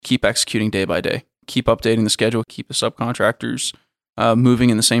keep executing day by day, keep updating the schedule, keep the subcontractors moving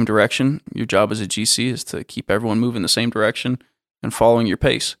in the same direction. Your job as a GC is to keep everyone moving the same direction and following your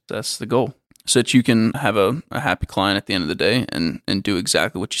pace. That's the goal, so that you can have a happy client at the end of the day and do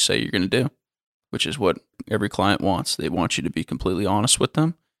exactly what you say you're going to do, which is what every client wants. They want you to be completely honest with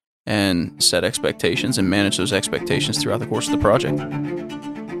them and set expectations and manage those expectations throughout the course of the project.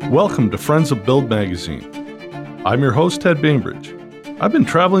 Welcome to Friends of Build Magazine. I'm your host, Ted Bainbridge. I've been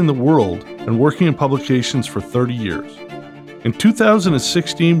traveling the world and working in publications for 30 years. In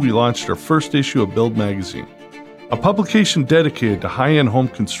 2016, we launched our first issue of Build Magazine, a publication dedicated to high-end home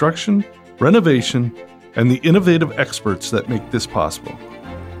construction, renovation, and the innovative experts that make this possible.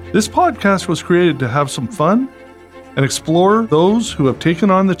 This podcast was created to have some fun and explore those who have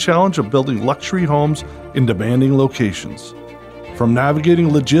taken on the challenge of building luxury homes in demanding locations. From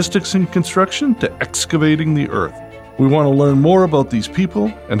navigating logistics in construction to excavating the earth, we want to learn more about these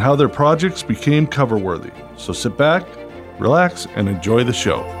people and how their projects became cover-worthy. So sit back, relax, and enjoy the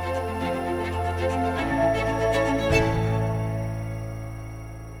show.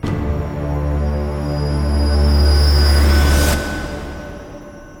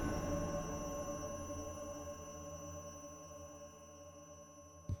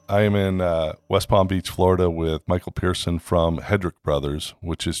 I am in West Palm Beach, Florida with Michael Pearson from Hedrick Brothers,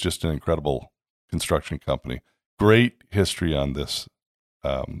 which is just an incredible construction company. Great history on this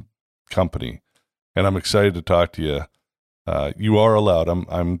company, and I'm excited to talk to you. You are allowed. I'm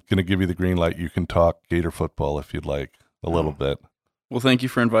going to give you the green light. You can talk Gator football if you'd like a little bit. Well, thank you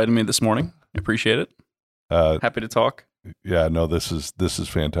for inviting me this morning. I appreciate it. Happy to talk. Yeah, no, this is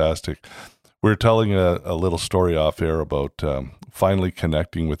fantastic. We're telling a little story off air about finally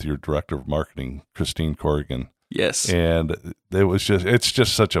connecting with your director of marketing, Christine Corrigan. Yes. And it's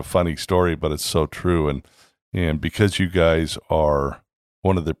just such a funny story, but it's so true. And because you guys are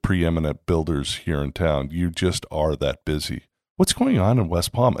one of the preeminent builders here in town, you just are that busy. What's going on in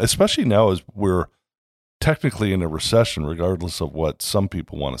West Palm, especially now as we're technically in a recession, regardless of what some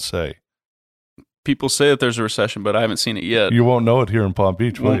people want to say? People say that there's a recession, but I haven't seen it yet. You won't know it here in Palm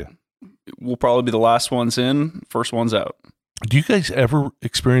Beach, will you? We'll probably be the last ones in, first ones out. Do you guys ever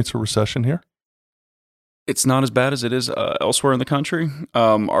experience a recession here? It's not as bad as it is elsewhere in the country.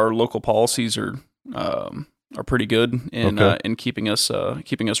 Our local policies are pretty good in keeping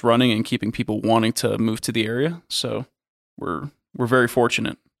us running and keeping people wanting to move to the area. So we're very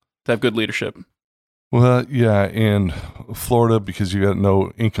fortunate to have good leadership. Well, yeah, and Florida, because you got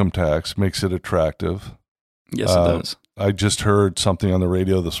no income tax, makes it attractive. Yes, it does. I just heard something on the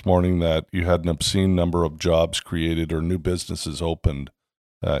radio this morning that you had an obscene number of jobs created or new businesses opened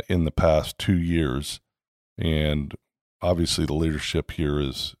in the past 2 years. And obviously the leadership here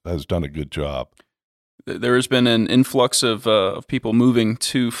has done a good job. There has been an influx of people moving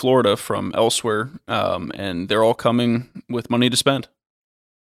to Florida from elsewhere, and they're all coming with money to spend.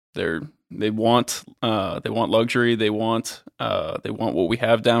 They want luxury. They want what we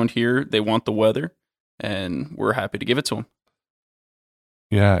have down here. They want the weather, and we're happy to give it to them.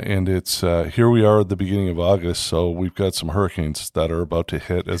 Yeah, and it's here we are at the beginning of August, so we've got some hurricanes that are about to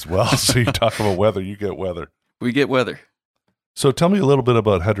hit as well. So you talk about weather, you get weather. We get weather. So tell me a little bit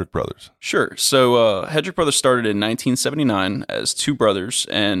about Hedrick Brothers. Sure. So Hedrick Brothers started in 1979 as two brothers,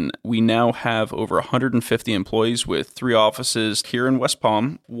 and we now have over 150 employees with 3 offices here in West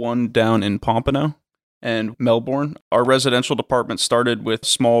Palm, 1 down in Pompano and Melbourne. Our residential department started with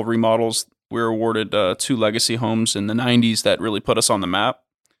small remodels. We were awarded 2 legacy homes in the 90s that really put us on the map.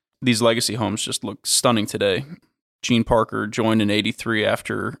 These legacy homes just look stunning today. Gene Parker joined in 83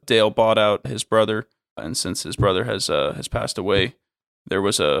 after Dale bought out his brother. And since his brother has passed away, there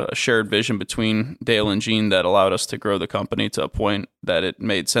was a shared vision between Dale and Gene that allowed us to grow the company to a point that it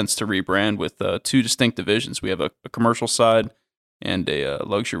made sense to rebrand with 2 distinct divisions. We have a commercial side and a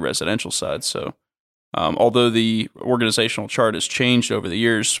luxury residential side. So although the organizational chart has changed over the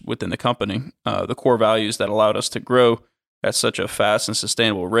years within the company, the core values that allowed us to grow at such a fast and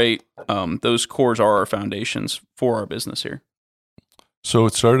sustainable rate, those cores are our foundations for our business here. So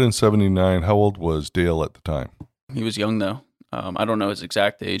it started in 79. How old was Dale at the time? He was young, though. I don't know his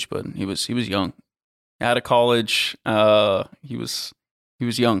exact age, but he was young. Out of college, he was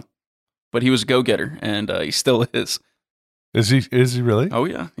young, but he was a go-getter, and he still is. Is he really? Oh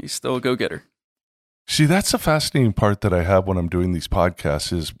yeah, he's still a go-getter. See, that's the fascinating part that I have when I'm doing these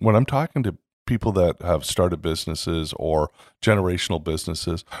podcasts is when I'm talking to people that have started businesses or generational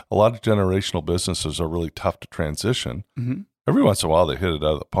businesses. A lot of generational businesses are really tough to transition. Mm-hmm. Every once in a while, they hit it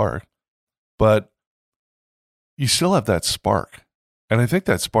out of the park, but you still have that spark. And I think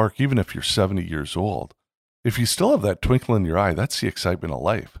that spark, even if you're 70 years old, if you still have that twinkle in your eye, that's the excitement of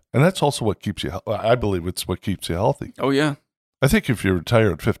life. And that's also what keeps you, I believe it's what keeps you healthy. Oh, yeah. I think if you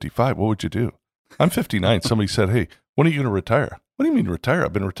retire at 55, what would you do? I'm 59. Somebody said, hey, when are you going to retire? What do you mean retire?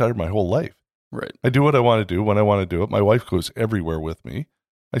 I've been retired my whole life. Right. I do what I want to do when I want to do it. My wife goes everywhere with me.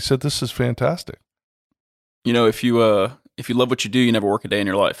 I said, this is fantastic. You know, if you love what you do, you never work a day in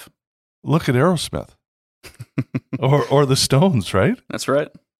your life. Look at Aerosmith or the Stones, right? That's right.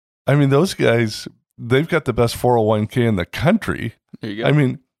 I mean, those guys, they've got the best 401k in the country. There you go. I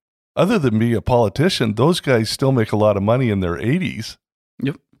mean, other than me, a politician, those guys still make a lot of money in their 80s.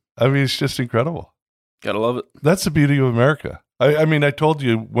 Yep. I mean, it's just incredible. Gotta love it. That's the beauty of America. I mean, I told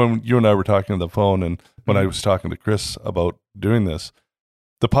you when you and I were talking on the phone and when I was talking to Chris about doing this,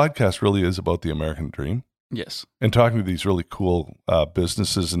 the podcast really is about the American dream. Yes. And talking to these really cool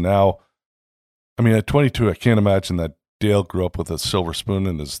businesses. And now, I mean, at 22, I can't imagine that Dale grew up with a silver spoon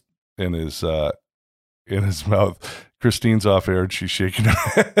in his mouth. Christine's off air and she's shaking her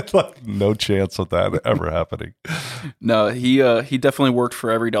head like no chance of that ever happening. No, he definitely worked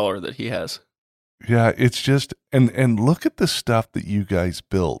for every dollar that he has. Yeah, it's just and look at the stuff that you guys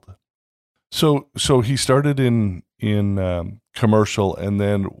build. So he started in commercial, and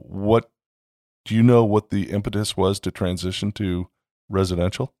then what? Do you know what the impetus was to transition to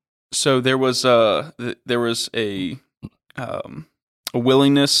residential? So there was a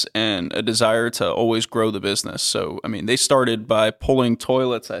willingness and a desire to always grow the business. So I mean, they started by pulling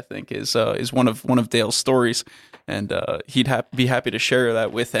toilets. I think is one of Dale's stories, and he'd be happy to share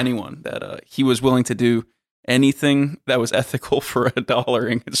that with anyone that he was willing to do anything that was ethical for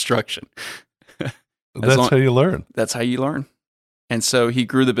 $1 in construction. That's how you learn. That's how you learn. And so he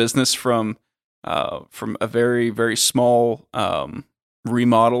grew the business from a very, very small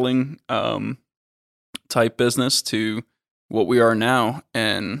remodeling type business to what we are now,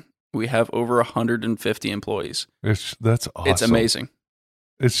 and we have over 150 employees. That's awesome. It's amazing.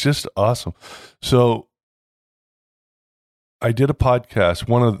 It's just awesome. So I did a podcast,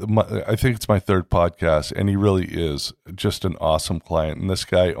 I think it's my third podcast, and he really is just an awesome client. And this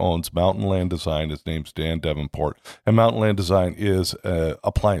guy owns Mountain Land Design. His name's Dan Davenport. And Mountain Land Design is an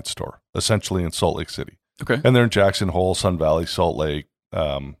appliance store, essentially in Salt Lake City. Okay. And they're in Jackson Hole, Sun Valley, Salt Lake,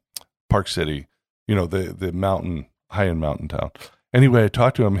 Park City, the mountain, high-end mountain town. Anyway, I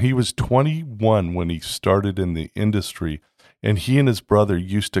talked to him. He was 21 when he started in the industry, and he and his brother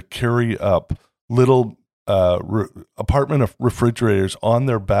used to carry up little apartment of refrigerators on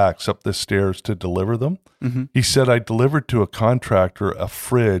their backs up the stairs to deliver them. Mm-hmm. He said, I delivered to a contractor a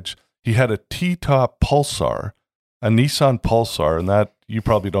fridge. He had a T-top Pulsar, a Nissan Pulsar, and that you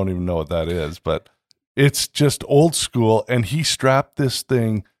probably don't even know what that is, but it's just old school. And he strapped this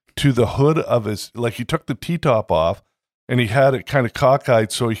thing to the hood of his, like he took the T-top off and he had it kind of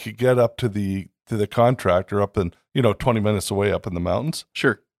cockeyed so he could get up to the contractor up in, 20 minutes away up in the mountains.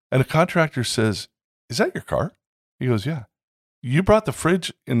 Sure. And the contractor says, is that your car? He goes, yeah. You brought the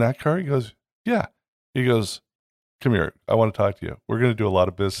fridge in that car? He goes, yeah. He goes, come here. I want to talk to you. We're going to do a lot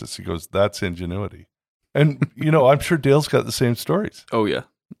of business. He goes, that's ingenuity. And, I'm sure Dale's got the same stories. Oh, yeah.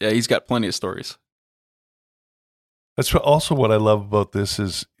 Yeah, he's got plenty of stories. That's also what I love about this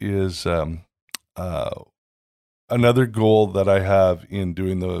is another goal that I have in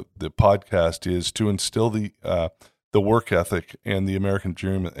doing the podcast is to instill the work ethic and the American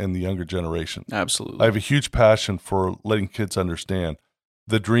dream in the younger generation. Absolutely. I have a huge passion for letting kids understand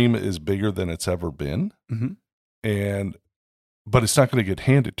the dream is bigger than it's ever been. Mm-hmm. But it's not going to get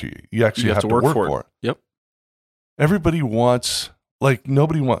handed to you. You actually have to work for it. Yep. Everybody wants, my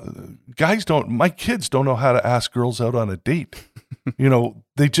kids don't know how to ask girls out on a date.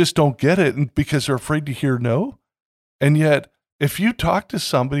 They just don't get it because they're afraid to hear no. And yet, if you talk to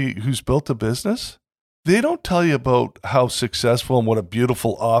somebody who's built a business, they don't tell you about how successful and what a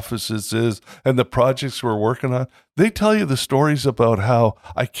beautiful office this is and the projects we're working on. They tell you the stories about how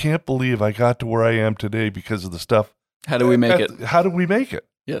I can't believe I got to where I am today because of the stuff. How do we make it? How did we make it?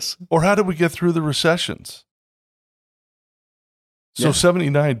 Yes. Or how did we get through the recessions? So yeah.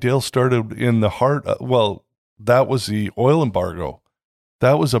 79, Dale started in the heart. That was the oil embargo.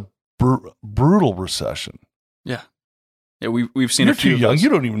 That was a brutal recession. Yeah. Yeah, we've seen You're a few. You're too young. You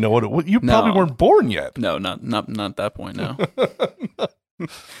don't even know what it was. You probably weren't born yet. No, not at that point. No.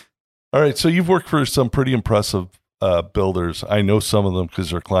 All right. So you've worked for some pretty impressive builders. I know some of them because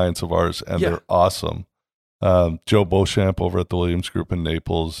they're clients of ours, and they're awesome. Joe Beauchamp over at the Williams Group in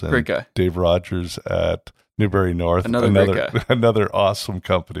Naples, and great guy. Dave Rogers at Newbury North, another great guy. Another awesome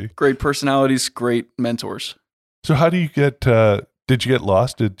company. Great personalities, great mentors. So how do you get? Did you get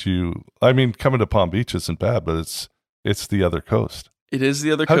lost? Coming to Palm Beach isn't bad, but it's the other coast. It is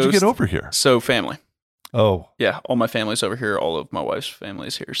the other coast. How'd you get over here? So family. Oh, Yeah, all my family's over here. All of my wife's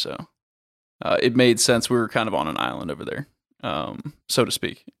family's here. So it made sense. We were kind of on an island over there, so to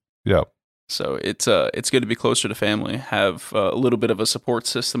speak. yeah. So it's good to be closer to family. Have a little bit of a support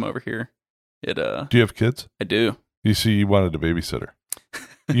system over here. Do you have kids? I do. You see, you wanted a babysitter.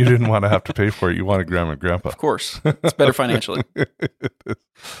 You didn't want to have to pay for it. You wanted grandma and grandpa. Of course, it's better financially.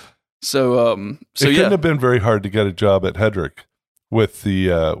 So it couldn't have been very hard to get a job at Hedrick with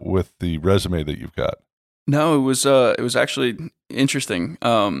the resume that you've got. No, it was actually interesting.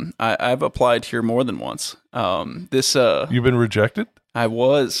 I've applied here more than once. You've been rejected? I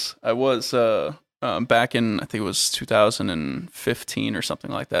was back in, I think it was 2015 or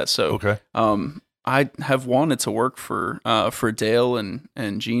something like that. So Okay. I have wanted to work for Dale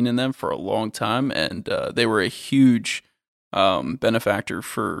and Gene and them for a long time, and they were a huge benefactor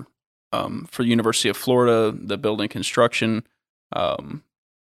for the University of Florida, the building construction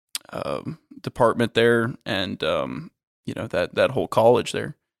department there, and that whole college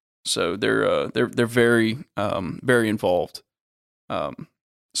there. So they're very very involved.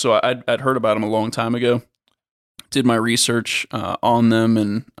 So I'd heard about them a long time ago. Did my research on them,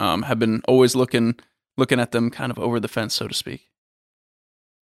 and have been always looking at them kind of over the fence, so to speak.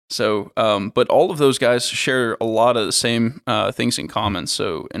 So, but all of those guys share a lot of the same things in common.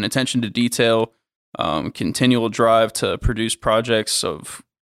 So, an attention to detail, continual drive to produce projects of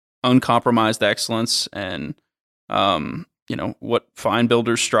uncompromised excellence, and what fine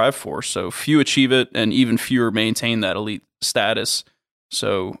builders strive for. So, few achieve it, and even fewer maintain that elite status.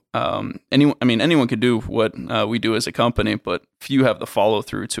 So, anyone could do what we do as a company, but few have the follow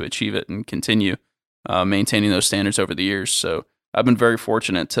through to achieve it and continue maintaining those standards over the years. So, I've been very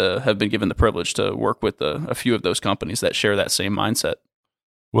fortunate to have been given the privilege to work with a few of those companies that share that same mindset.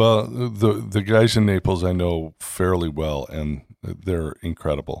 Well, the guys in Naples I know fairly well, and they're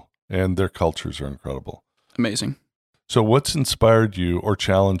incredible, and their cultures are incredible. Amazing. So, what's inspired you or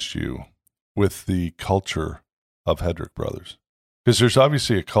challenged you with the culture of Hedrick Brothers? Because there's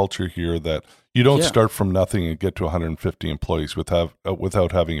obviously a culture here that you don't start from nothing and get to 150 employees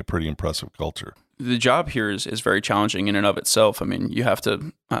without having a pretty impressive culture. The job here is very challenging in and of itself. I mean, you have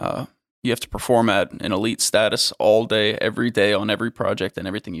to perform at an elite status all day, every day on every project and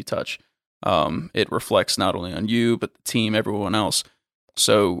everything you touch. It reflects not only on you but the team, everyone else.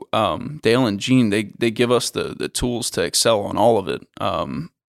 So Dale and Gene, they give us the tools to excel on all of it.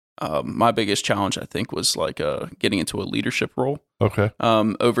 My biggest challenge, I think, was getting into a leadership role. Okay.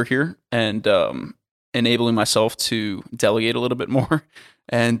 Over here, and enabling myself to delegate a little bit more,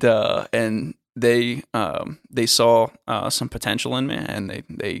 and they saw some potential in me, and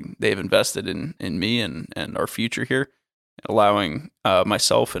they've invested in me and our future here, allowing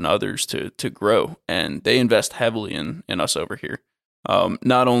myself and others to grow, and they invest heavily in us over here,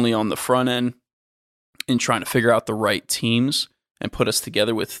 not only on the front end in trying to figure out the right teams and put us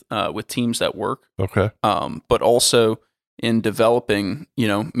together with teams that work. Okay. But also in developing,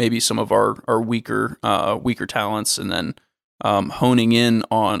 maybe some of our weaker talents, and then honing in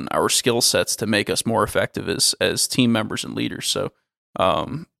on our skill sets to make us more effective as team members and leaders. So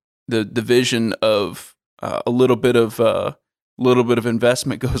the vision of a little bit of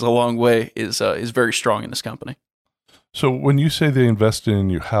investment goes a long way is very strong in this company. So when you say they invested in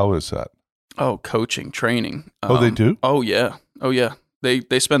you, how is that? Oh, coaching, training. They do? Oh yeah.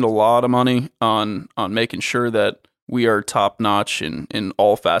 They spend a lot of money on making sure that we are top notch in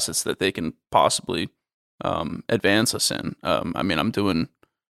all facets that they can possibly advance us in. I'm doing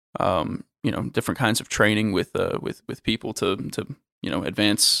different kinds of training with people to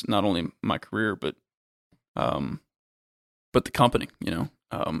advance not only my career but the company.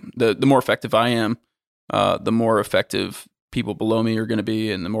 The more effective I am, the more effective people below me are going to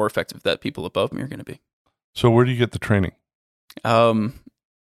be, and the more effective that people above me are going to be. So where do you get the training?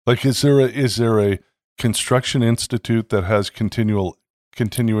 Is there a construction institute that has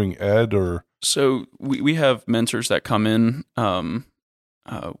continuing ed, or? So we have mentors that come in.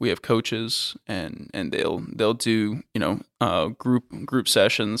 We have coaches, and they'll do group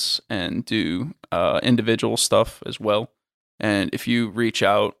sessions and do individual stuff as well. And if you reach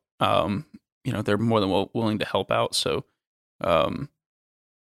out, they're more than willing to help out. So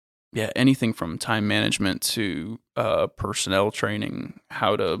anything from time management to personnel training,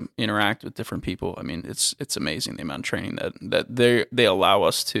 how to interact with different people. I mean, it's amazing the amount of training that they allow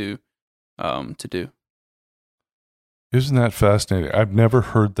us to do. Isn't that fascinating? I've never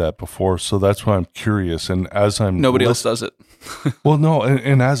heard that before, so that's why I'm curious. And as nobody else does it. Well, no,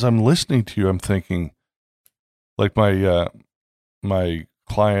 and as I'm listening to you, I'm thinking, like my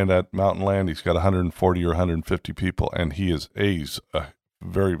client at Mountain Land, he's got 140 or 150 people, and he's a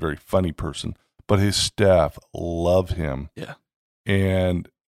very, very funny person, but his staff love him. Yeah. And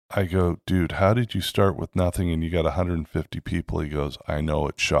I go, dude, how did you start with nothing and you got 150 people? He goes, I know,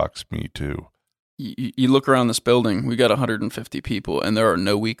 it shocks me too. You look around this building, we got 150 people, and there are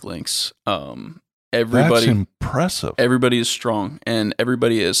no weak links. That's impressive. Everybody is strong, and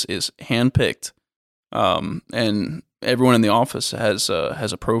everybody is handpicked. And everyone in the office has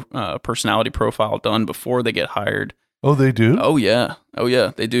a personality profile done before they get hired. Oh, they do? Oh yeah.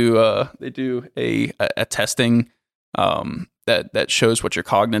 They do a testing that shows what your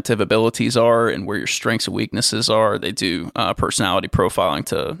cognitive abilities are and where your strengths and weaknesses are. They do personality profiling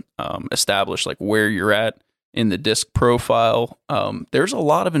to establish like where you're at in the disc profile. There's a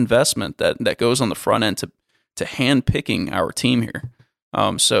lot of investment that goes on the front end to hand picking our team here.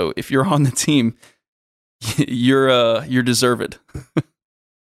 So if you're on the team, you're deserved.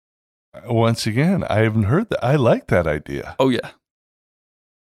 Once again, I haven't heard that. I like that idea. Oh yeah.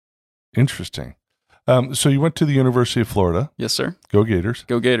 Interesting. So you went to the University of Florida. Yes, sir. Go Gators.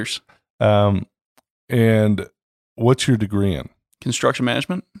 Go Gators. And what's your degree in? Construction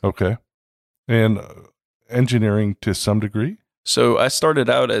management. Okay. And engineering to some degree? So I started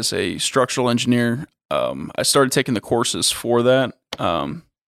out as a structural engineer. I started taking the courses for that.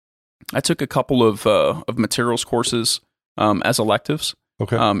 I took a couple of materials courses as electives.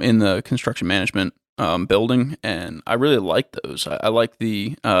 Okay. In the construction management building, and I really like those. I like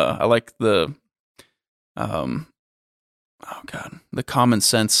the the common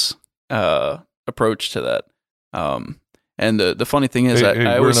sense approach to that. And the funny thing is,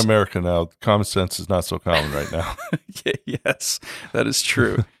 we're in America now. Common sense is not so common right now. Yes, that is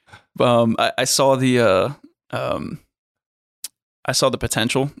true. I saw the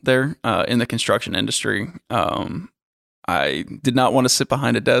potential there in the construction industry. I did not want to sit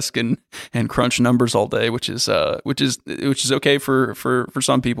behind a desk and crunch numbers all day, which is okay for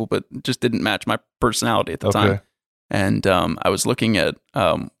some people, but just didn't match my personality at the time. And I was looking at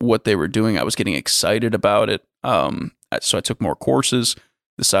what they were doing. I was getting excited about it. So I took more courses.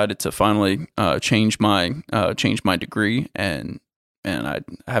 Decided to finally change my degree, and I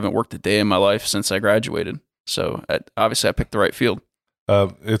haven't worked a day in my life since I graduated. So obviously, I picked the right field.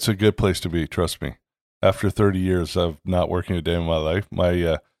 It's a good place to be. Trust me. After 30 years of not working a day in my life,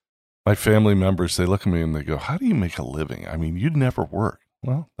 my family members, they look at me and they go, how do you make a living? I mean, you'd never work.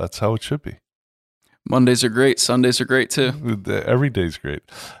 Well, that's how it should be. Mondays are great. Sundays are great too. Every day's great.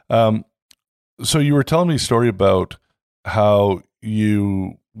 So you were telling me a story about how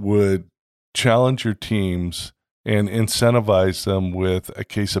you would challenge your teams and incentivize them with a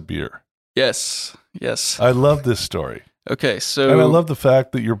case of beer. Yes. I love this story. Okay, so... And I love the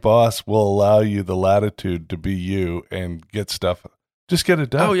fact that your boss will allow you the latitude to be you and get stuff. Just get it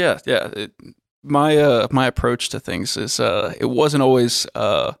done. Oh, yeah. My approach to things is, it wasn't always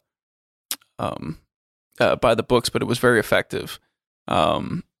by the books, but it was very effective.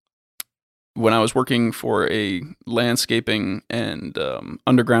 When I was working for a landscaping and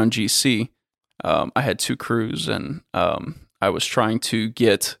underground GC, I had 2 crews, and I was trying to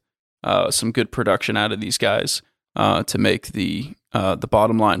get some good production out of these guys. To make the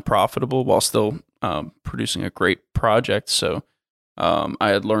bottom line profitable while still producing a great project. So I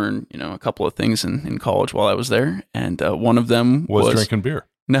had learned a couple of things in college while I was there, and one of them was drinking beer.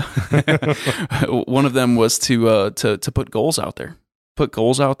 No, one of them was to put goals out there. Put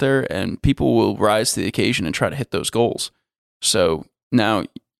goals out there, and people will rise to the occasion and try to hit those goals. So now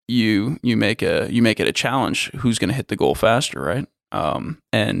you make it a challenge. Who's going to hit the goal faster, right?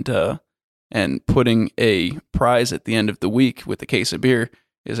 And putting a prize at the end of the week with a case of beer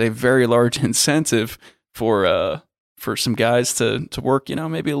is a very large incentive for some guys to work,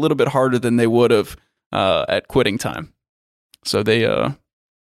 maybe a little bit harder than they would have at quitting time. So they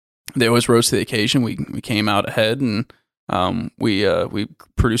always rose to the occasion. We came out ahead, and we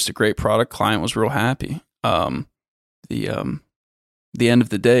produced a great product. Client was real happy. The end of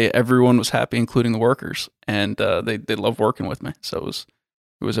the day, everyone was happy, including the workers, and they loved working with me. So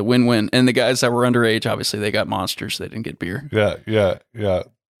it was a win-win. And the guys that were underage, obviously, they got monsters. They didn't get beer. Yeah.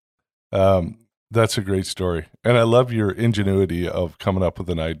 That's a great story. And I love your ingenuity of coming up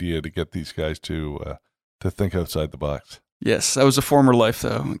with an idea to get these guys to think outside the box. Yes, that was a former life,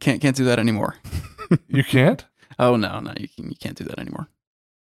 though. Can't do that anymore. You can't? Oh, no, you can't do that anymore.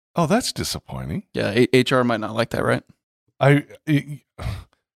 Oh, that's disappointing. Yeah, HR might not like that, right?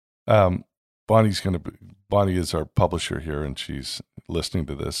 Bonnie is our publisher here, and she's listening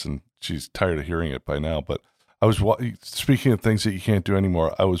to this, and she's tired of hearing it by now. But I was speaking of things that you can't do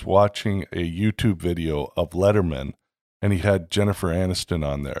anymore. I was watching a YouTube video of Letterman, and he had Jennifer Aniston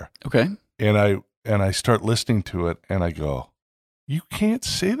on there. Okay. And I start listening to it, and I go, You can't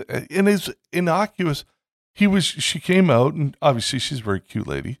say that. And it's innocuous. She came out, and obviously she's a very cute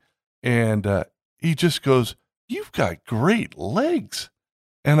lady. And he just goes, "You've got great legs."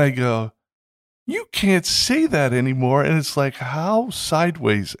 And I go, "You can't say that anymore." And it's like, how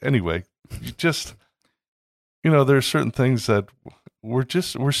sideways? Anyway, you just, there are certain things that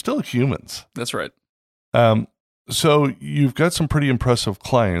we're still humans. That's right. So you've got some pretty impressive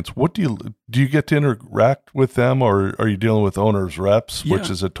clients. What do you get to interact with them, or are you dealing with owners' reps, which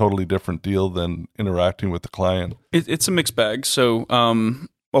is a totally different deal than interacting with the client? It's a mixed bag. So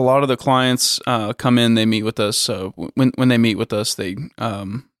a lot of the clients come in, they meet with us. So when they meet with us, they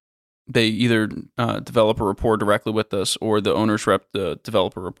either develop a rapport directly with us, or the owners' rep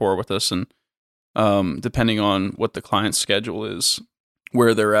develop a rapport with us, and depending on what the client's schedule is,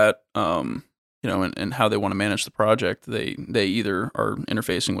 where they're at, and how they want to manage the project, they either are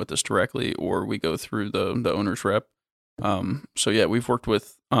interfacing with us directly, or we go through the owner's rep. So yeah, we've worked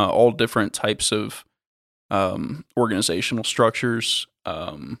with all different types of organizational structures.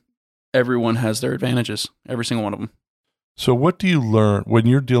 Everyone has their advantages, every single one of them. So what do you learn when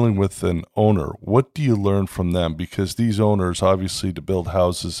you're dealing with an owner? What do you learn from them? Because these owners, obviously, to build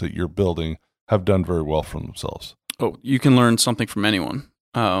houses that you're building, have done very well for themselves. Oh, you can learn something from anyone.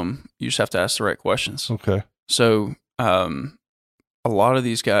 You just have to ask the right questions. Okay. So, a lot of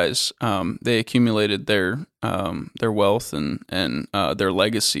these guys, they accumulated their wealth and their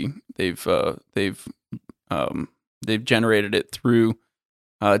legacy. They've generated it through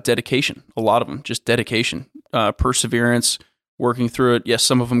dedication. A lot of them, just dedication, perseverance, working through it. Yes,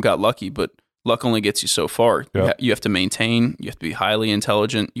 some of them got lucky, but luck only gets you so far. Yep. You have to maintain. You have to be highly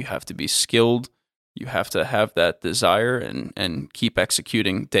intelligent. You have to be skilled. You have to have that desire and keep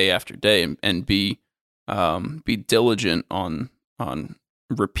executing day after day, and be diligent on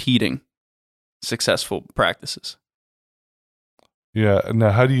repeating successful practices. Yeah.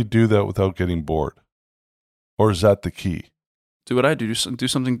 Now, how do you do that without getting bored? Or is that the key? Do what I do. Do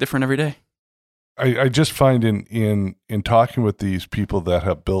something different every day. I just find in talking with these people that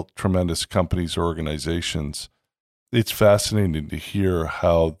have built tremendous companies or organizations, it's fascinating to hear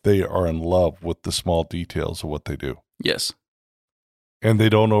how they are in love with the small details of what they do. Yes. And they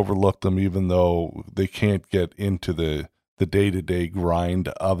don't overlook them, even though they can't get into the day-to-day grind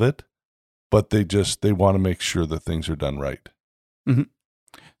of it, but they want to make sure that things are done right. Mm-hmm.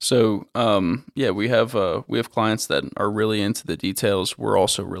 So, we have clients that are really into the details. We're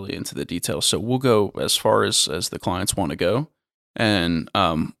also really into the details. So we'll go as far as the clients want to go, and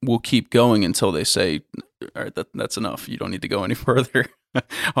we'll keep going until they say, "All right, that's enough. You don't need to go any further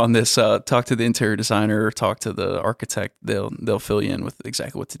on this. Talk to the interior designer, or talk to the architect. They'll fill you in with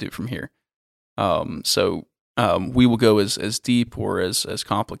exactly what to do from here." We will go as deep or as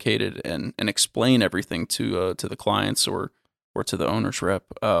complicated and explain everything to the clients or to the owner's rep,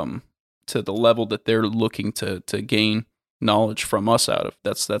 to the level that they're looking to gain knowledge from us out of.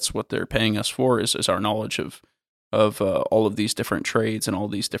 That's what they're paying us for, is our knowledge of all of these different trades and all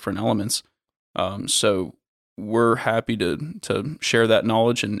these different elements. So we're happy to share that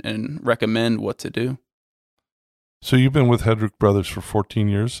knowledge and recommend what to do. So you've been with Hedrick Brothers for 14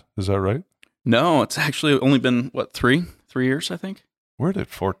 years, is that right? No, it's actually only been, 3 years, I think. Where did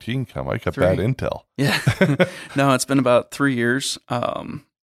 14 come? I got bad intel. Yeah. No, it's been about 3 years,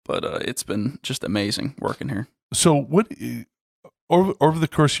 but it's been just amazing working here. So what, over the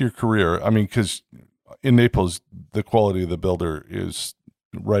course of your career, I mean, because in Naples, the quality of the builder is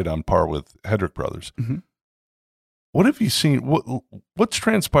right on par with Hedrick Brothers. Mm-hmm. What have you seen? What's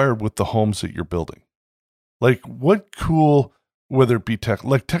transpired with the homes that you're building? Like, what cool, whether it be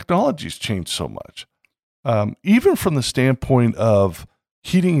technology's changed so much. Even from the standpoint of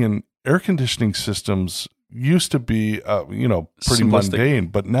heating and air conditioning systems used to be, pretty mundane,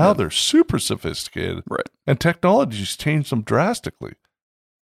 but now they're super sophisticated. Right. And technology's changed them drastically.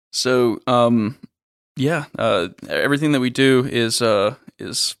 So, everything that we do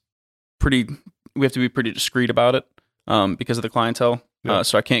is pretty, we have to be pretty discreet about it, because of the clientele. Yeah.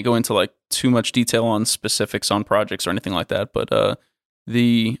 So I can't go into too much detail on specifics on projects or anything like that, but,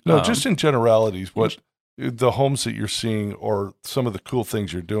 just in generalities, what the homes that you're seeing or some of the cool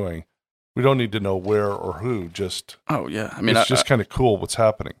things you're doing, we don't need to know where or who, just, oh yeah. I mean, it's just kind of cool what's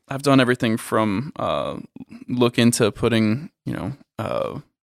happening. I've done everything from, look into putting,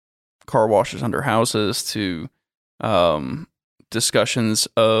 car washes under houses to, discussions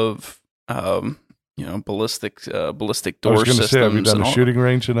of, ballistic door I was systems. Say, have you done a shooting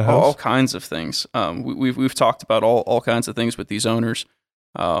range in a house? All kinds of things. We've talked about all kinds of things with these owners.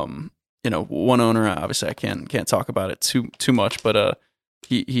 One owner, obviously I can't talk about it too much, but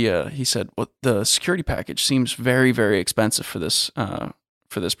he said, "Well, the security package seems very, very expensive for this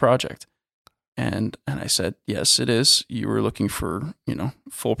project." And I said, "Yes, it is. You were looking for,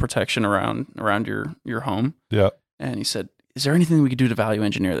 full protection around your home." Yeah. And he said, "Is there anything we could do to value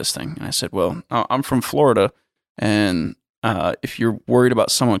engineer this thing?" And I said, "Well, I'm from Florida, and if you're worried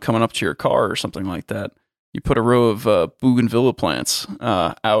about someone coming up to your car or something like that, you put a row of bougainvillea plants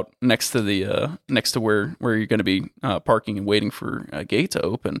out next to where you're going to be parking and waiting for a gate to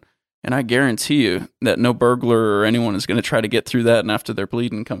open. And I guarantee you that no burglar or anyone is going to try to get through that, and after they're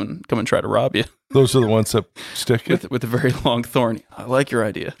bleeding, come and try to rob you." Those are the ones that stick you? with a very long thorn. I like your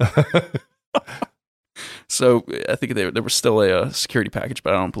idea. So I think there was still a security package,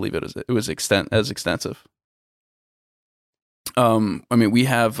 but I don't believe it was as extensive. I mean, we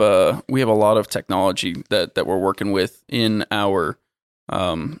have a lot of technology that we're working with in our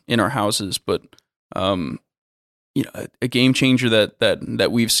houses, but a game changer that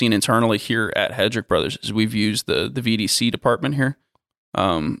we've seen internally here at Hedrick Brothers is we've used the VDC department here.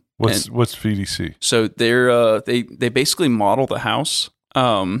 What's VDC? So they basically model the house.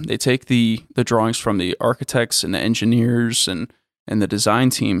 They take the drawings from the architects and the engineers and the design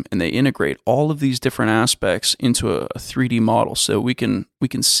team, and they integrate all of these different aspects into a 3D model, so we can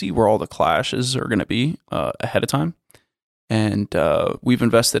see where all the clashes are going to be ahead of time. And we've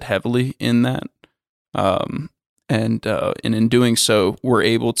invested heavily in that. And in doing so, we're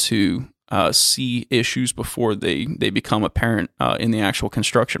able to see issues before they become apparent in the actual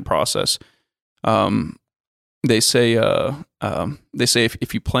construction process. They say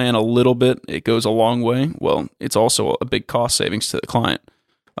if you plan a little bit, it goes a long way. Well, it's also a big cost savings to the client.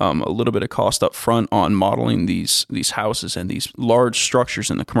 A little bit of cost up front on modeling these houses and these large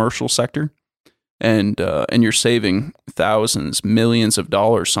structures in the commercial sector, and you're saving thousands, millions of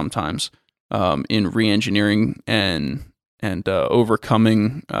dollars sometimes in re-engineering and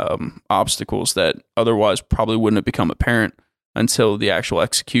overcoming obstacles that otherwise probably wouldn't have become apparent until the actual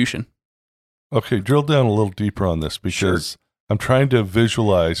execution. Okay, drill down a little deeper on this, because I'm trying to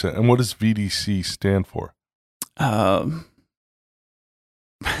visualize it. And what does VDC stand for?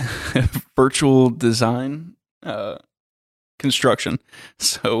 Virtual design construction.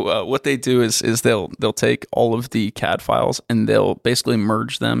 So what they do is they'll take all of the CAD files and they'll basically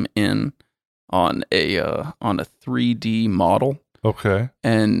merge them in on a 3D model. Okay.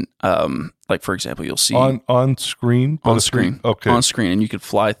 And like, for example, you'll see on screen. Okay. On screen, and you could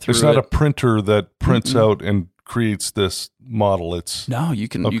fly through. It's not a printer that prints out and creates this model. It's you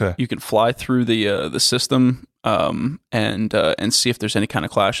can fly through the system and see if there's any kind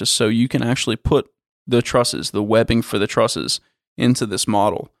of clashes. So you can actually put the trusses, the webbing for the trusses, into this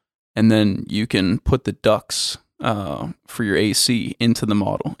model, and then you can put the ducts for your AC into the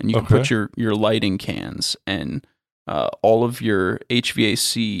model, and you can put your lighting cans and all of your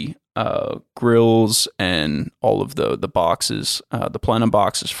HVAC grills and all of the boxes, the plenum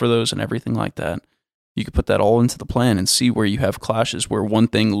boxes for those and everything like that. You could put that all into the plan and see where you have clashes, where one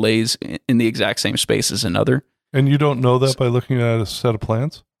thing lays in the exact same space as another. And you don't know that by looking at a set of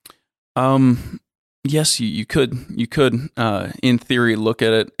plans? Yes, you could in theory look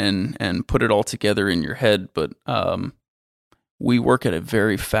at it and put it all together in your head, but we work at a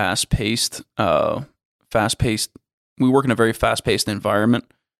very fast-paced we work in a very fast-paced environment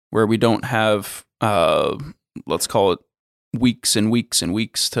where we don't have let's call it weeks and weeks and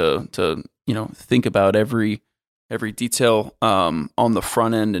weeks to think about every detail on the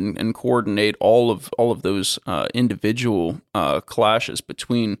front end and coordinate all of those individual clashes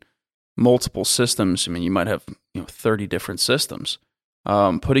between multiple systems. I mean, you might have 30 different systems.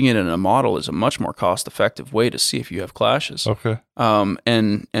 Putting it in a model is a much more cost-effective way to see if you have clashes. Okay.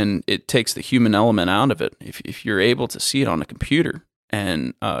 And it takes the human element out of it. If you're able to see it on a computer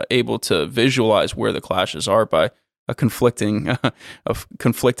and able to visualize where the clashes are by conflicting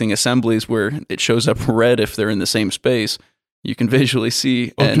assemblies where it shows up red if they're in the same space, you can visually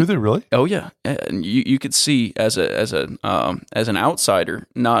see. Oh, do they really? Oh yeah, and you could see as an outsider,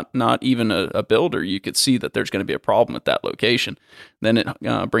 not even a builder, you could see that there's going to be a problem at that location. Then it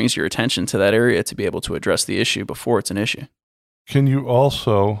brings your attention to that area to be able to address the issue before it's an issue. Can you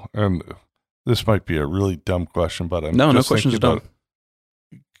also, and this might be a really dumb question, but no questions are dumb.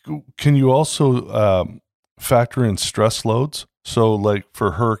 Can you also factor in stress loads? So, like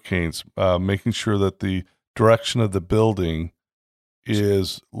for hurricanes, making sure that the direction of the building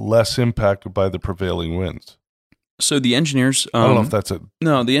is less impacted by the prevailing winds. So the engineers, I don't know if that's it.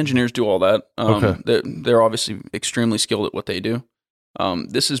 No, the engineers do all that. Okay. They're obviously extremely skilled at what they do.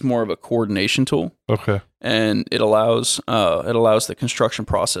 This is more of a coordination tool. Okay. And it allows the construction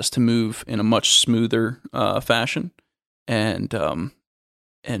process to move in a much smoother fashion. And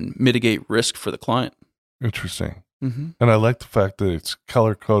mitigate risk for the client. Interesting. Mm-hmm. And I like the fact that it's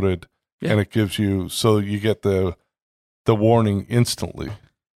color coded Yeah. and it gives you, so you get the warning instantly.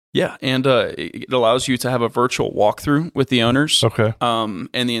 Yeah, and it allows you to have a virtual walkthrough with the owners, Okay.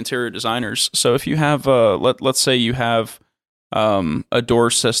 and the interior designers. So if you have, let's say you have a door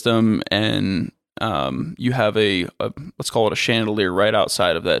system, and you have a let's call it a chandelier right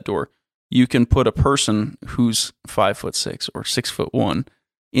outside of that door, you can put a person who's 5'6" or 6'1"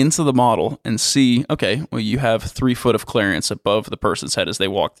 into the model and see, okay, well, you have 3 foot of clearance above the person's head as they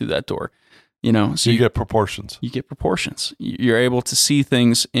walk through that door. So you get proportions. You get proportions. You're able to see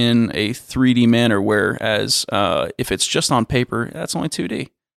things in a 3D manner, whereas if it's just on paper, that's only 2D.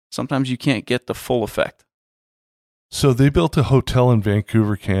 Sometimes you can't get the full effect. So they built a hotel in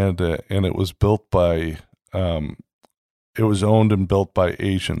Vancouver, Canada, and it was built by, it was owned and built by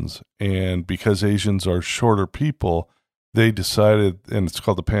Asians. And because Asians are shorter people, they decided, and it's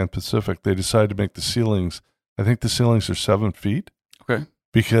called the Pan Pacific, they decided to make the ceilings, I think the ceilings are 7 feet. Okay.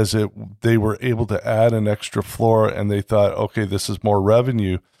 Because they were able to add an extra floor, and they thought, okay, this is more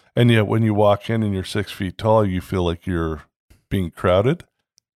revenue. And yet when you walk in and you're 6 feet tall, you feel like you're being crowded.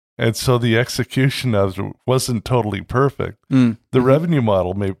 And so the execution of it wasn't totally perfect. The revenue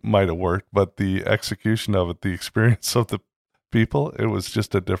model might have worked, but the execution of it, the experience of the people, it was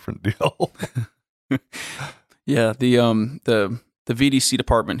just a different deal. Yeah, the VDC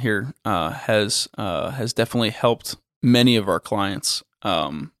department here has definitely helped many of our clients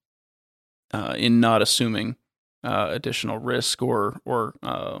in not assuming additional risk or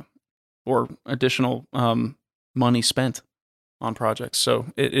additional money spent on projects. So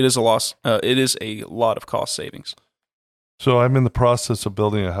it is a loss. It is a lot of cost savings. So I'm in the process of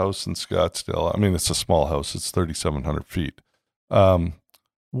building a house in Scottsdale. I mean, it's a small house. It's 3,700 feet. And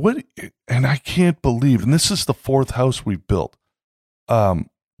I can't believe, and this is the 4th house we've built, the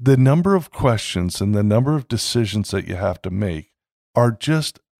number of questions and the number of decisions that you have to make are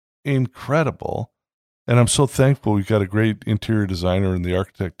just incredible. And I'm so thankful we've got a great interior designer, and the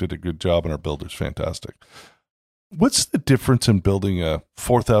architect did a good job, and our builder's fantastic. What's the difference in building a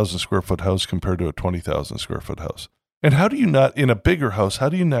 4,000 square foot house compared to a 20,000 square foot house? And how do you not, in a bigger house, how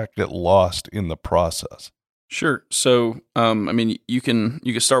do you not get lost in the process? Sure. So, I mean, you can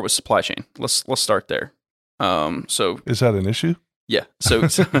start with supply chain. Let's start there. So is that an issue? Yeah. So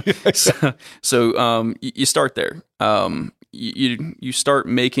you start there. You start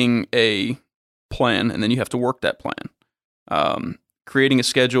making a plan, and then you have to work that plan. Creating a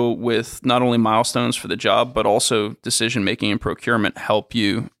schedule with not only milestones for the job, but also decision making and procurement help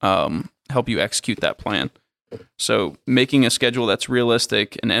you execute that plan. So making a schedule that's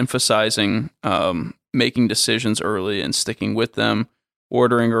realistic and emphasizing making decisions early and sticking with them,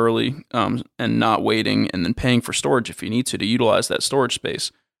 ordering early, and not waiting, and then paying for storage if you need to utilize that storage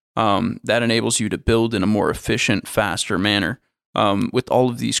space. That enables you to build in a more efficient, faster manner. With all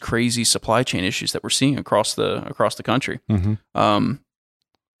of these crazy supply chain issues that we're seeing across the country. Mm-hmm.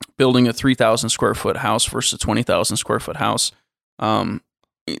 Building a 3,000 square foot house versus a 20,000 square foot house,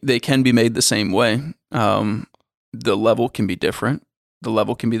 they can be made the same way. The level can be different. The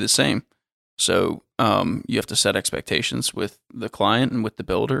level can be the same. So you have to set expectations with the client and with the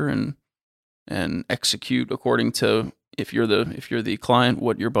builder, and execute according to, if you're the client,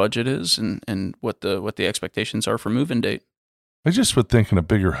 what your budget is and what the expectations are for move-in date. I just would think in a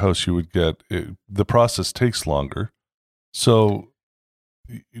bigger house you would get the process takes longer. So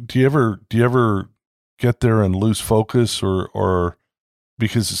do you ever get there and lose focus or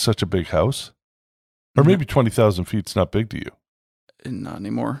because it's such a big house? Or maybe 20,000 feet's not big to you. Not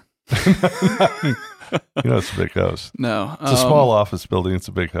anymore. It's a big house. No. It's a small office building. It's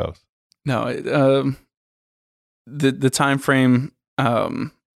a big house. No. The time frame,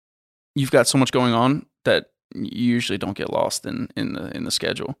 you've got so much going on that you usually don't get lost in the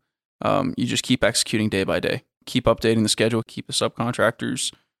schedule. You just keep executing day by day, keep updating the schedule, keep the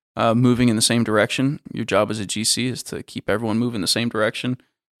subcontractors moving in the same direction. Your job as a GC is to keep everyone moving the same direction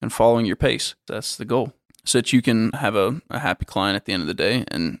and following your pace. That's the goal, so that you can have a happy client at the end of the day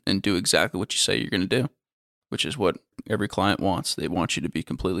and do exactly what you say you're going to do, which is what every client wants. They want you to be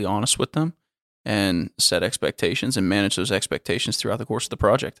completely honest with them and set expectations and manage those expectations throughout the course of the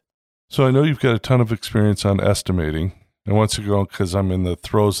project. So I know you've got a ton of experience on estimating. And once again, because I'm in the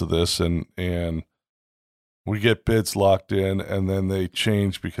throes of this and we get bids locked in and then they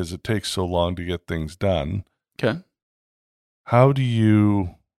change because it takes so long to get things done. Okay.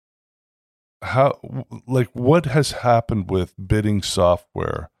 What has happened with bidding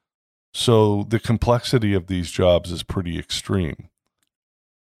software? So the complexity of these jobs is pretty extreme.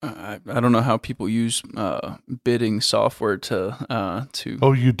 I don't know how people use bidding software to.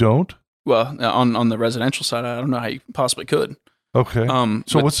 Oh, you don't? Well, on the residential side, I don't know how you possibly could. Okay. So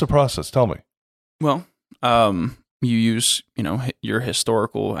but- what's the process? Tell me. Well, you use your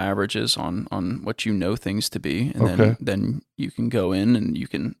historical averages on what things to be, and Okay. then you can go in and you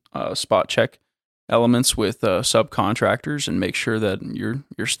can spot check elements with subcontractors and make sure that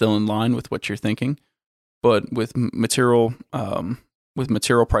you're still in line with what you're thinking. But with material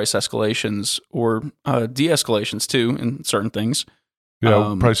price escalations or de-escalations too in certain things.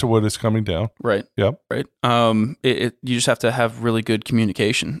 Yeah, price of wood is coming down. Right. Yep. Right. You just have to have really good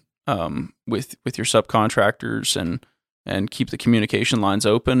communication with your subcontractors and keep the communication lines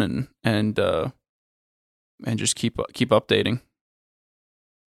open and just keep updating.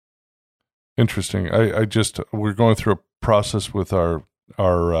 Interesting. We're going through a process with our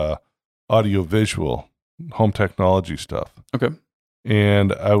audio visual home technology stuff. Okay.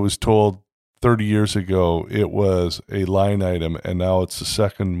 And I was told 30 years ago it was a line item, and now it's the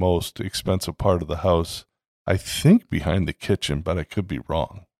second most expensive part of the house. I think behind the kitchen, but I could be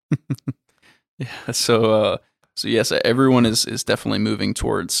wrong. Yeah. So yes, everyone is definitely moving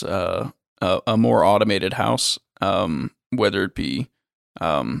towards a more automated house, whether it be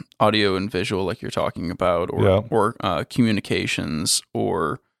audio and visual, like you're talking about, or communications,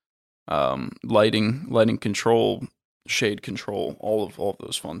 or lighting control, shade control, all of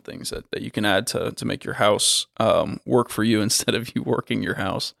those fun things that you can add to make your house work for you instead of you working your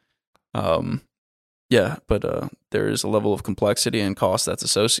house. But there is a level of complexity and cost that's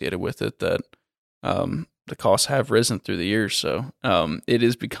associated with it that the costs have risen through the years. So it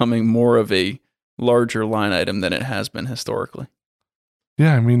is becoming more of a larger line item than it has been historically.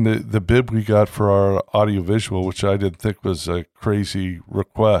 Yeah, I mean, the bid we got for our audiovisual, which I didn't think was a crazy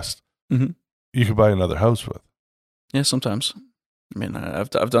request, you could buy another house with. Yeah, sometimes. I mean, I've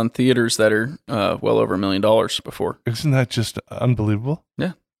done theaters that are well over $1 million before. Isn't that just unbelievable?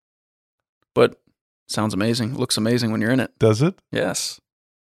 Yeah. But sounds amazing. Looks amazing when you're in it. Does it? Yes.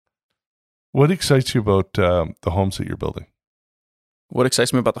 What excites you about the homes that you're building? What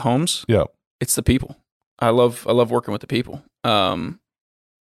excites me about the homes? Yeah. It's the people. I love working with the people. The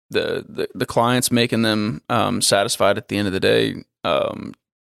clients, making them satisfied at the end of the day,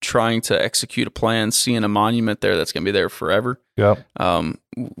 trying to execute a plan, seeing a monument there that's going to be there forever. Yeah.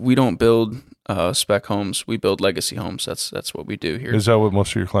 We don't build spec homes. We build legacy homes. That's what we do here. Is that what most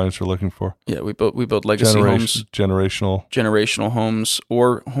of your clients are looking for? Yeah, we build legacy homes, generational homes,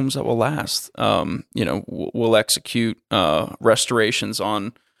 or homes that will last. We'll execute restorations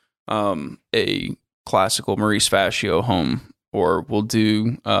on a classical Maurice Fascio home, or we'll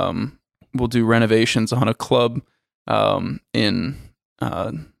do renovations on a club in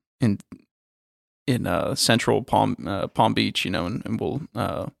central Palm Beach, and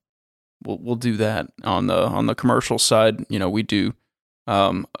we'll do that on the commercial side. We do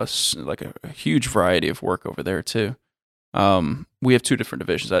a huge variety of work over there too. We have two different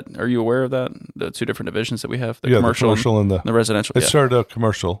divisions. Are you aware of that? The two different divisions that we have: the commercial and the residential. It started out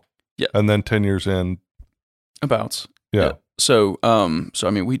commercial, yeah, and then 10 years in, abouts, yeah. So I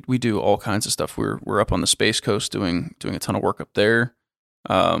mean, we do all kinds of stuff. We're up on the Space Coast doing a ton of work up there.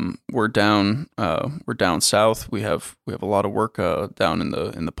 We're down south. We have a lot of work down in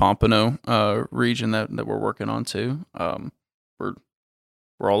the Pompano region that we're working on too. We're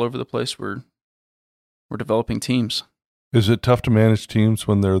all over the place. We're developing teams. Is it tough to manage teams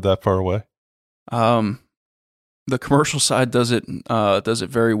when they're that far away? The commercial side does it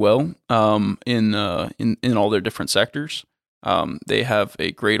very well in all their different sectors. They have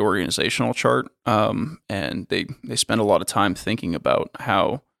a great organizational chart, and they spend a lot of time thinking about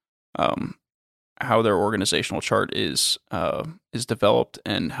how their organizational chart is developed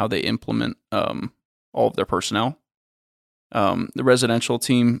and how they implement all of their personnel. The residential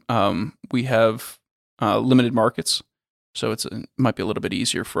team, we have limited markets, so it might be a little bit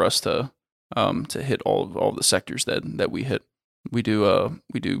easier for us to hit all of the sectors that we hit. We do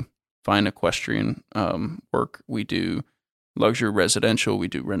fine equestrian work. We do luxury residential. We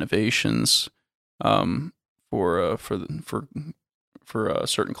do renovations for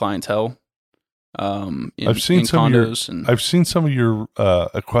certain clientele. I've seen some of your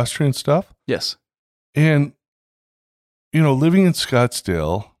equestrian stuff. Yes, and living in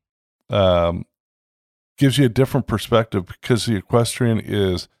Scottsdale gives you a different perspective because the equestrian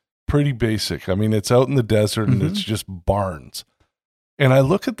is pretty basic. I mean, it's out in the desert and it's just barns. And I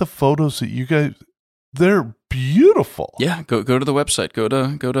look at the photos that you guys, they're beautiful. Yeah, go to the website. Go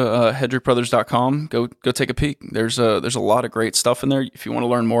to hedrickbrothers.com. Go take a peek. There's a lot of great stuff in there. If you want to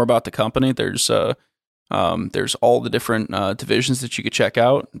learn more about the company, there's There's all the different divisions that you could check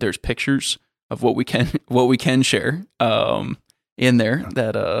out. There's pictures of what we can share in there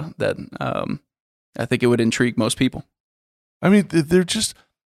that I think it would intrigue most people. I mean, they're just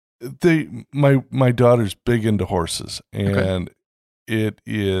my daughter's big into horses, and it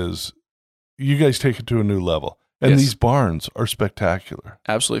is, you guys take it to a new level. And these barns are spectacular.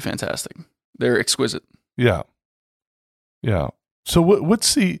 Absolutely fantastic. They're exquisite. Yeah. Yeah. So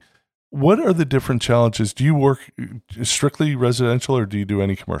what are the different challenges? Do you work strictly residential, or do you do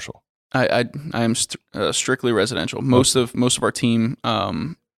any commercial? I am strictly residential. Most of our team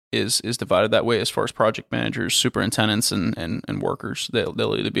is divided that way as far as project managers, superintendents, and workers.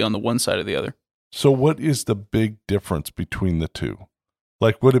 They'll either be on the one side or the other. So what is the big difference between the two?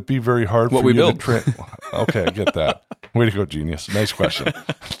 Like, would it be very hard for you to train? Okay, I get that. Way to go, genius. Nice question.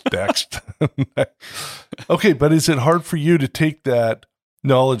 Next. Okay, but is it hard for you to take that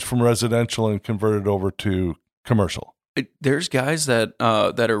knowledge from residential and convert it over to commercial? There's guys that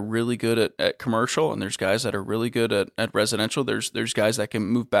are really good at commercial, and there's guys that are really good at residential. There's guys that can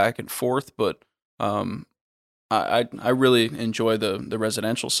move back and forth, but I really enjoy the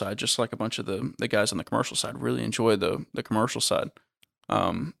residential side, just like a bunch of the guys on the commercial side really enjoy the commercial side.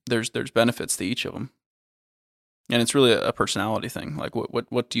 There's benefits to each of them, and it's really a personality thing. Like,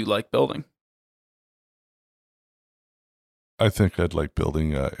 what do you like building? I think I'd like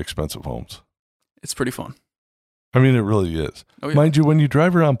building expensive homes. It's pretty fun. I mean, it really is. Oh, yeah. Mind you, when you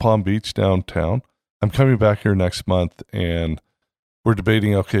drive around Palm Beach downtown, I'm coming back here next month, and we're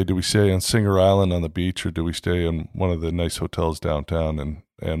debating, okay, do we stay on Singer Island on the beach, or do we stay in one of the nice hotels downtown?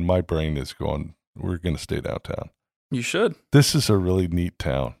 And my brain is going, we're going to stay downtown. You should. This is a really neat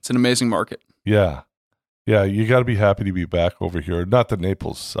town. It's an amazing market. Yeah. Yeah, you got to be happy to be back over here. Not that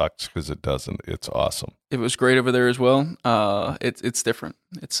Naples sucks, because it doesn't. It's awesome. It was great over there as well. It's different.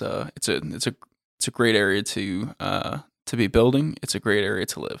 It's a great area to be building. It's a great area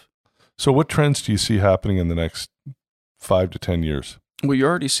to live. So what trends do you see happening in the next 5 to 10 years? Well, you're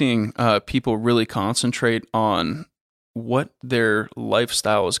already seeing people really concentrate on what their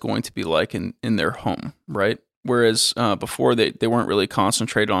lifestyle is going to be like in their home, right? Whereas before they weren't really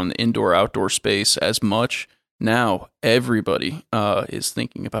concentrated on the indoor-outdoor space as much. Now everybody is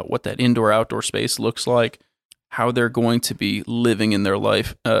thinking about what that indoor-outdoor space looks like, how they're going to be living in their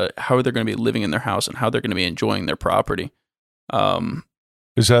life, how they're going to be living in their house, and how they're going to be enjoying their property.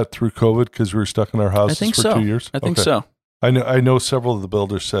 Is that through COVID, because we were stuck in our houses for 2 years? I think so. I know several of the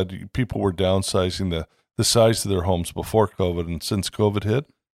builders said people were downsizing the size of their homes before COVID, and since COVID hit,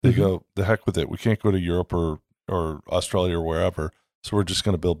 they go, the heck with it. We can't go to Europe or Australia or wherever, so we're just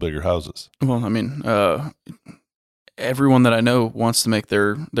going to build bigger houses. Well, I mean, everyone that I know wants to make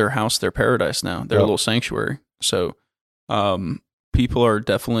their house their paradise now, their little sanctuary. So people are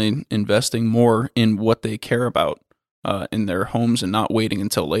definitely investing more in what they care about in their homes and not waiting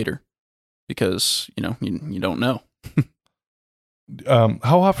until later, because, you don't know.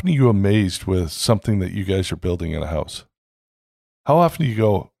 How often are you amazed with something that you guys are building in a house? How often do you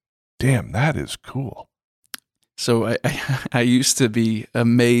go, damn, that is cool? So I used to be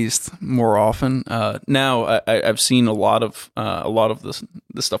amazed more often. Now I've seen a lot of the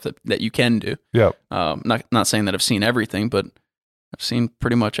stuff that you can do. Yeah. Not saying that I've seen everything, but I've seen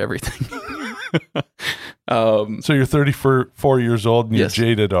pretty much everything. So you're 34 years old and you're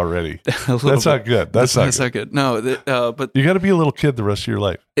jaded already. That's not good. That's not good. No, but you got to be a little kid the rest of your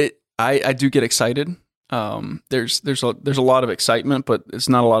life. I do get excited. There's a lot of excitement, but it's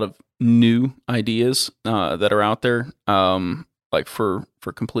not a lot of new ideas that are out there, like for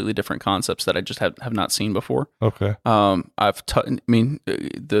completely different concepts that I just have not seen before. Okay. The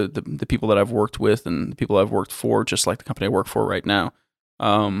people that I've worked with and the people I've worked for, just like the company I work for right now,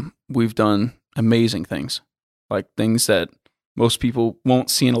 we've done amazing things, like things that most people won't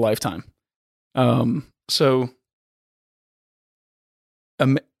see in a lifetime.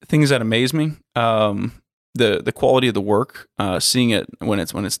 Things that amaze me. The quality of the work, seeing it when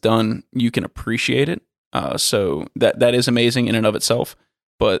it's done, you can appreciate it. So that is amazing in and of itself.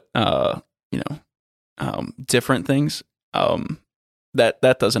 But different things,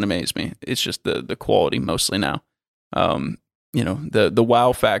 that doesn't amaze me. It's just the quality mostly now. The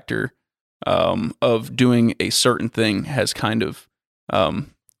wow factor of doing a certain thing has kind of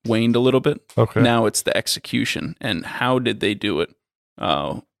waned a little bit. Okay. Now it's the execution and how did they do it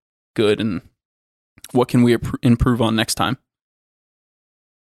good, and what can we improve on next time?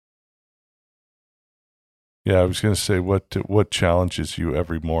 Yeah, I was going to say what challenges you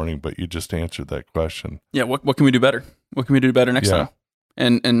every morning, but you just answered that question. Yeah, what can we do better? What can we do better next time?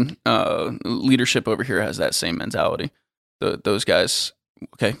 And leadership over here has that same mentality. Those guys,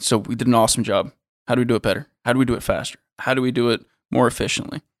 okay, so we did an awesome job. How do we do it better? How do we do it faster? How do we do it more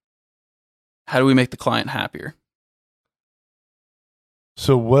efficiently? How do we make the client happier?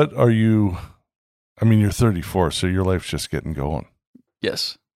 So what are you, I mean, you're 34, so your life's just getting going.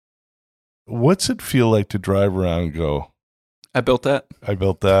 Yes. What's it feel like to drive around and go, I built that. I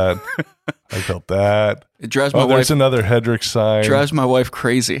built that. I built that. It drives my Oh, there's wife. another Hedrick sign. Drives my wife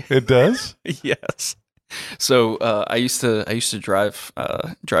crazy. It does? Yes. So I used to drive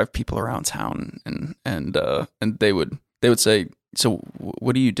people around town, and they would say, so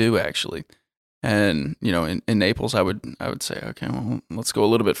what do you do actually? And in Naples, I would say, okay, well, let's go a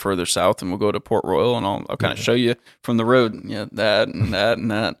little bit further south, and we'll go to Port Royal, and I'll kind of show you from the road, that and that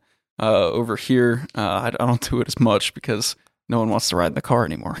and that. Over here, I don't do it as much because no one wants to ride in the car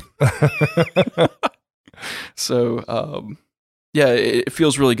anymore. So, it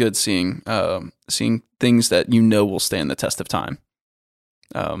feels really good seeing things that will stand the test of time.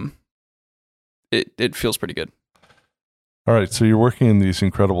 It feels pretty good. All right, so you're working in these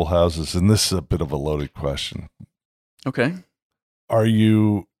incredible houses, and this is a bit of a loaded question. Okay. Are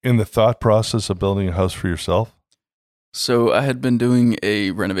you in the thought process of building a house for yourself? So I had been doing a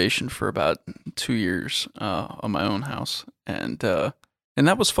renovation for about 2 years on my own house, and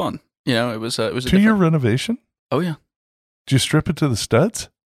that was fun. It was a 2-year renovation? Oh yeah. Did you strip it to the studs?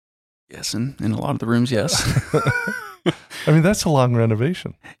 Yes, in a lot of the rooms, yes. I mean, that's a long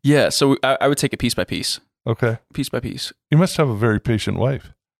renovation. Yeah, so I would take it piece by piece. Okay. Piece by piece. You must have a very patient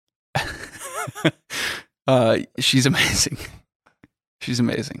wife. She's amazing. She's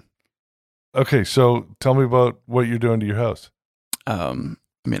amazing. Okay, so tell me about what you're doing to your house. I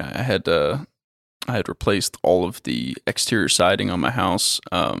had replaced all of the exterior siding on my house.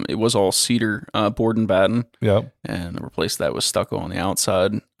 It was all cedar, board and batten. Yeah. And I replaced that with stucco on the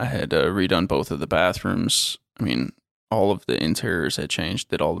outside. I had redone both of the bathrooms. I mean, all of the interiors had changed.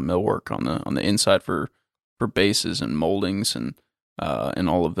 Did all the millwork on the inside for bases and moldings and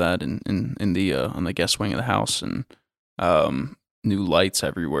all of that in the on the guest wing of the house, and new lights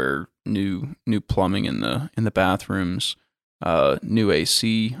everywhere, new plumbing in the bathrooms, new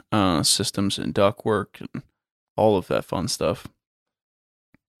AC systems and ductwork, and all of that fun stuff.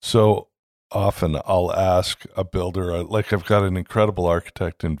 So often I'll ask a builder, like I've got an incredible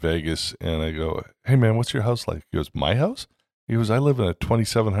architect in Vegas, and I go, "Hey man, what's your house like?" He goes, "My house?" He goes, "I live in a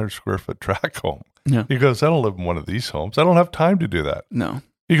 2,700 square foot tract home." Yeah. He goes, "I don't live in one of these homes. I don't have time to do that." No.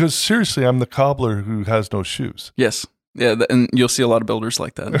 He goes, "Seriously, I'm the cobbler who has no shoes." Yes. Yeah, and you'll see a lot of builders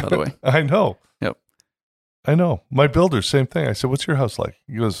like that, by the way. I know. Yep. I know. My builder, same thing. I said, "What's your house like?"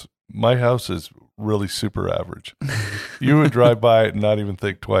 He goes, "My house is really super average." You would drive by it and not even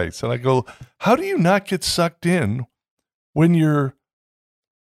think twice. And I go, "How do you not get sucked in when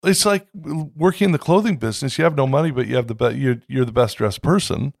it's like working in the clothing business. You have no money, but you have you're the best dressed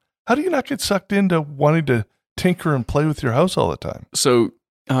person. How do you not get sucked into wanting to tinker and play with your house all the time?" So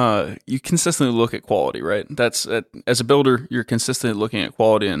you consistently look at quality, right? That's as a builder, you're consistently looking at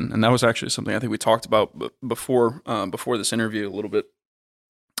quality, and that was actually something I think we talked about before this interview a little bit.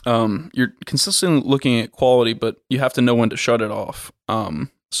 You're consistently looking at quality, but you have to know when to shut it off.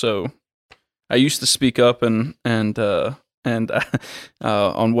 So I used to speak up and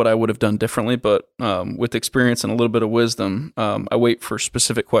on what I would have done differently, but with experience and a little bit of wisdom, I wait for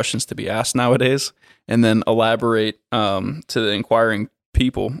specific questions to be asked nowadays, and then elaborate to the inquiring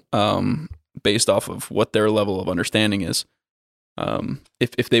people based off of what their level of understanding is,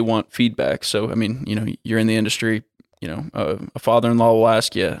 if they want feedback. So, I mean, you're in the industry, a father-in-law will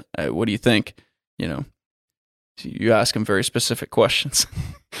ask you, "What do you think?" You ask them very specific questions.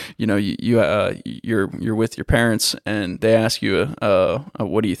 You're with your parents and they ask you,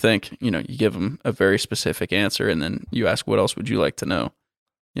 "What do you think?" You give them a very specific answer, and then you ask, "What else would you like to know?"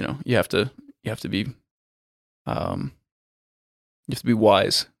 You have to be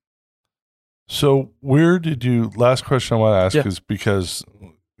wise. So last question I want to ask is because,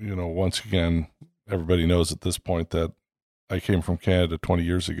 once again, everybody knows at this point that I came from Canada 20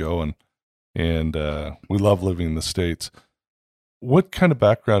 years ago, and we love living in the States. What kind of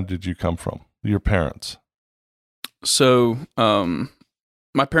background did you come from? Your parents? So,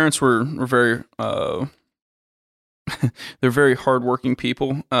 my parents were very, they're very hardworking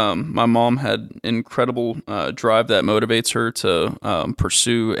people. My mom had incredible drive that motivates her to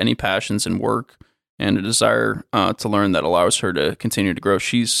pursue any passions in work, and a desire to learn that allows her to continue to grow.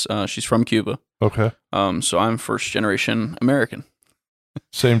 She's from Cuba. Okay. So I'm first generation American.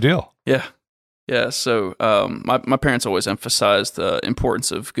 Same deal. Yeah. Yeah, so my parents always emphasized the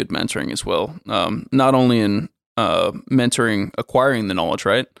importance of good mentoring as well. Not only in mentoring, acquiring the knowledge,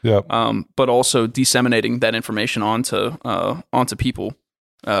 right? Yeah. But also disseminating that information onto people,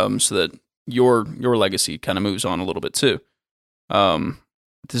 so that your legacy kind of moves on a little bit too.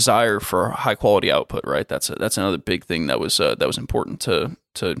 Desire for high quality output, right? That's another big thing that was important to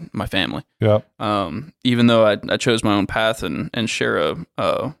my family. Yeah. Even though I chose my own path and share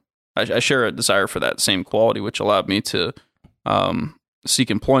I share a desire for that same quality, which allowed me to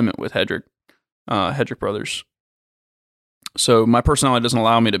seek employment with Hedrick Brothers. So my personality doesn't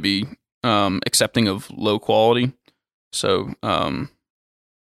allow me to be accepting of low quality. So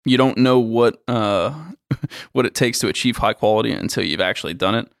you don't know what it takes to achieve high quality until you've actually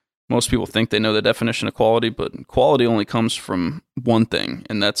done it. Most people think they know the definition of quality, but quality only comes from one thing,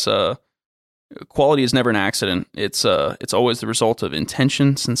 and that's quality is never an accident. It's always the result of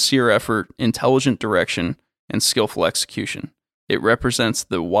intention, sincere effort, intelligent direction, and skillful execution. It represents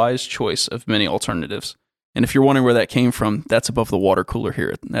the wise choice of many alternatives. And if you're wondering where that came from, that's above the water cooler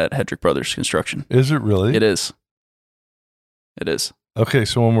here at Hedrick Brothers Construction. Is it really? It is. It is. Okay,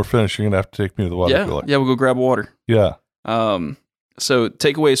 so when we're finished, you're going to have to take me to the water cooler. Yeah, we'll go grab water. Yeah. So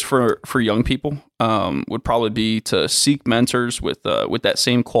takeaways for young people would probably be to seek mentors with that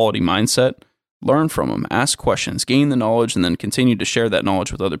same quality mindset, learn from them, ask questions, gain the knowledge, and then continue to share that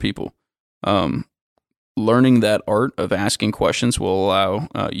knowledge with other people. Learning that art of asking questions will allow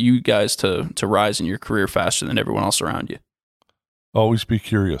you guys to rise in your career faster than everyone else around you. Always be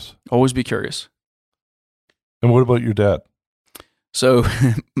curious. Always be curious. And what about your dad? So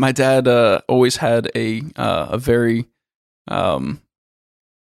my dad always had a very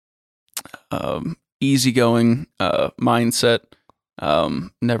easygoing mindset.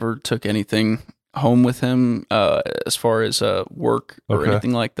 Never took anything home with him as far as work or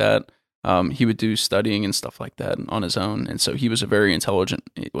anything like that. He would do studying and stuff like that on his own, and so he was a very intelligent.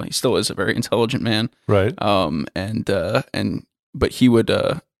 Well, he still is a very intelligent man, right? But he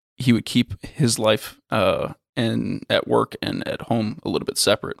would keep his life and at work and at home a little bit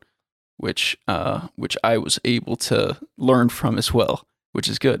separate, which I was able to learn from as well, which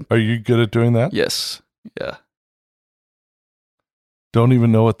is good. Are you good at doing that? Yes. Yeah. Don't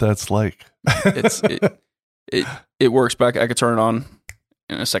even know what that's like. It works, but I could turn it on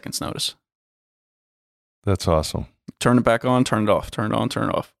in a second's notice. That's awesome. Turn it back on, turn it off, turn it on, turn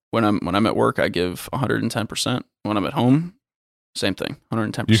it off. When I'm at work, I give 110%. When I'm at home, same thing,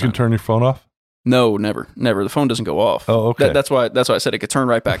 110%. You can turn your phone off? No, never. The phone doesn't go off. Oh, okay. That's why I said it could turn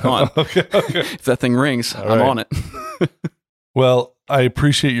right back on. Okay. If that thing rings, I'm on it. Well, I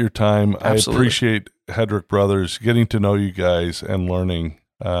appreciate your time. Absolutely. I appreciate Hedrick Brothers, getting to know you guys and learning.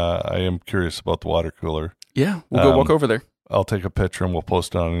 I am curious about the water cooler. Yeah, we'll go walk over there. I'll take a picture and we'll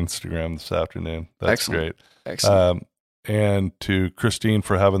post it on Instagram this afternoon. That's Excellent. Great. Excellent. And to Christine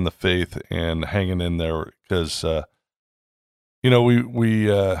for having the faith and hanging in there, because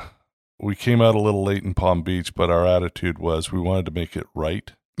we came out a little late in Palm Beach, but our attitude was we wanted to make it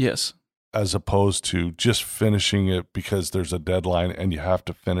right. Yes. As opposed to just finishing it because there's a deadline and you have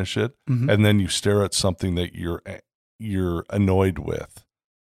to finish it, mm-hmm. and then you stare at something that you're annoyed with.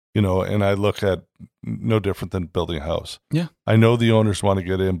 And I look at no different than building a house. Yeah. I know the owners want to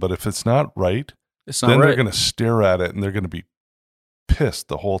get in, but if it's not right, they're going to stare at it and they're going to be pissed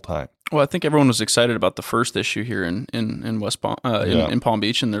the whole time. Well, I think everyone was excited about the first issue here in West Palm, in Palm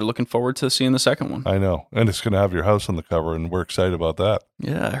Beach, and they're looking forward to seeing the second one. I know. And it's going to have your house on the cover, and we're excited about that.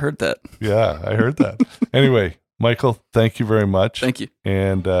 Yeah, I heard that. Yeah, I heard that. Anyway, Michael, thank you very much. Thank you.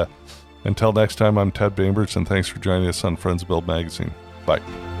 And until next time, I'm Ted Bainbridge, and thanks for joining us on Friends of Build Magazine. Bye.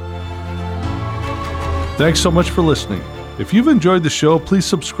 Thanks so much for listening. If you've enjoyed the show, please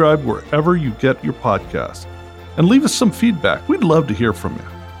subscribe wherever you get your podcast. And leave us some feedback. We'd love to hear from you.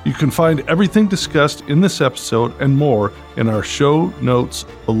 You can find everything discussed in this episode and more in our show notes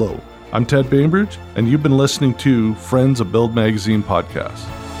below. I'm Ted Bainbridge, and you've been listening to Friends of Build Magazine podcast.